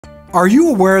Are you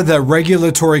aware that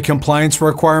regulatory compliance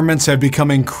requirements have become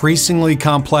increasingly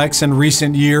complex in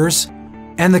recent years,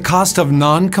 and the cost of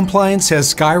non-compliance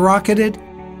has skyrocketed?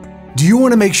 Do you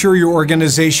want to make sure your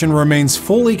organization remains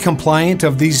fully compliant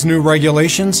of these new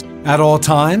regulations at all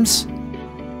times?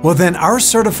 Well, then our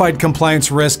Certified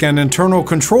Compliance Risk and Internal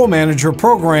Control Manager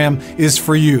program is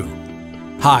for you.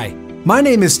 Hi, my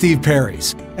name is Steve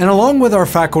Perrys, and along with our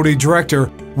faculty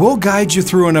director, we'll guide you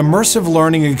through an immersive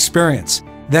learning experience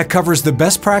that covers the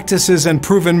best practices and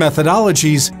proven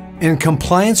methodologies in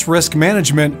compliance risk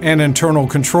management and internal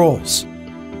controls.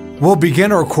 We'll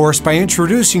begin our course by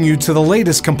introducing you to the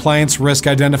latest compliance risk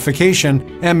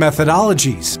identification and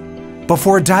methodologies,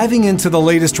 before diving into the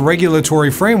latest regulatory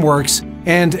frameworks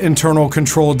and internal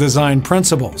control design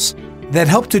principles that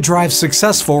help to drive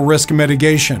successful risk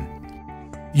mitigation.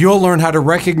 You'll learn how to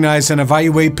recognize and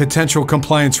evaluate potential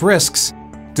compliance risks,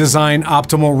 design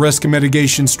optimal risk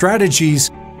mitigation strategies,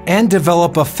 and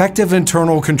develop effective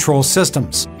internal control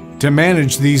systems to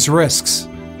manage these risks.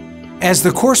 As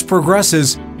the course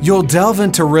progresses, you'll delve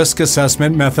into risk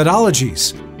assessment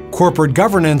methodologies, corporate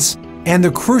governance, and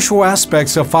the crucial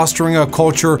aspects of fostering a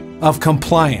culture of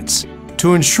compliance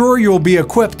to ensure you'll be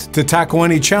equipped to tackle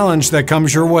any challenge that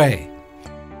comes your way.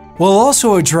 We'll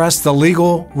also address the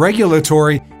legal,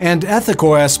 regulatory, and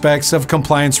ethical aspects of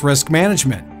compliance risk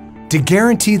management to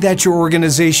guarantee that your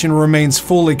organization remains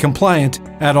fully compliant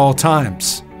at all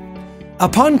times.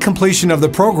 Upon completion of the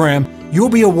program, you'll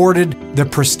be awarded the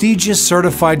prestigious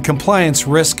Certified Compliance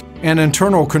Risk and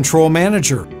Internal Control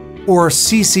Manager, or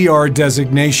CCR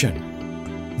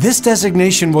designation. This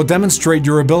designation will demonstrate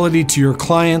your ability to your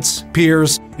clients,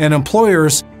 peers, and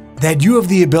employers that you have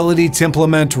the ability to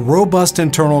implement robust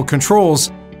internal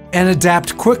controls and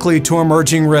adapt quickly to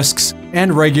emerging risks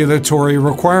and regulatory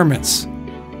requirements.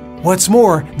 What's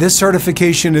more, this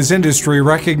certification is industry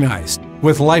recognized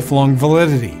with lifelong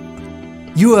validity.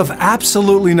 You have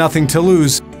absolutely nothing to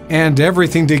lose and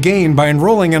everything to gain by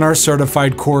enrolling in our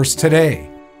certified course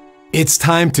today. It's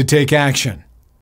time to take action.